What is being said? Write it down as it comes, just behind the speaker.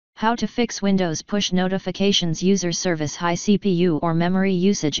How to fix Windows push notifications user service high CPU or memory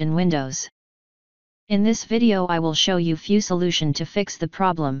usage in Windows. In this video I will show you few solution to fix the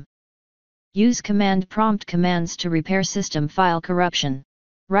problem. Use command prompt commands to repair system file corruption.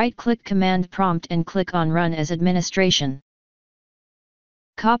 Right-click command prompt and click on Run as administration.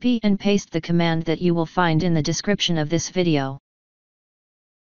 Copy and paste the command that you will find in the description of this video.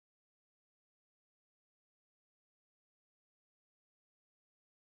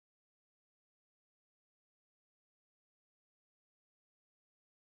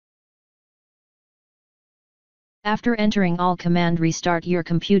 After entering all command, restart your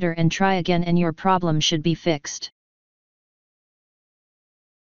computer and try again and your problem should be fixed.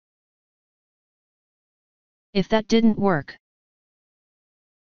 If that didn't work,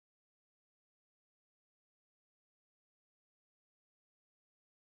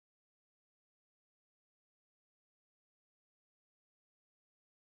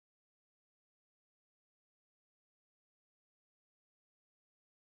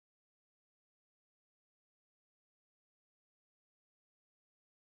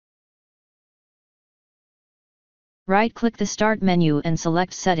 right-click the Start menu and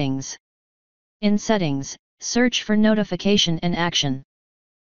select Settings. In Settings, search for Notification and Action.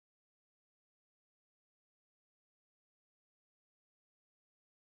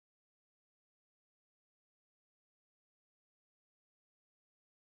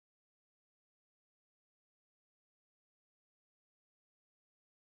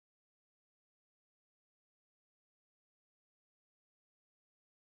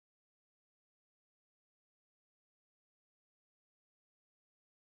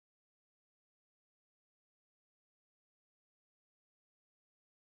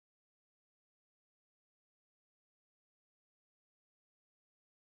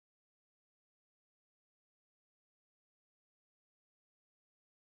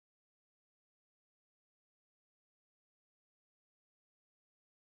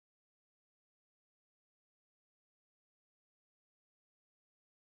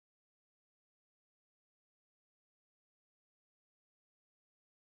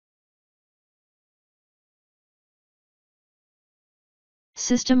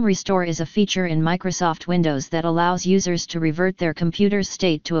 System Restore is a feature in Microsoft Windows that allows users to revert their computer's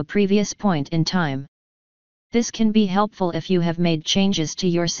state to a previous point in time. This can be helpful if you have made changes to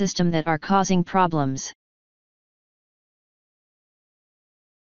your system that are causing problems.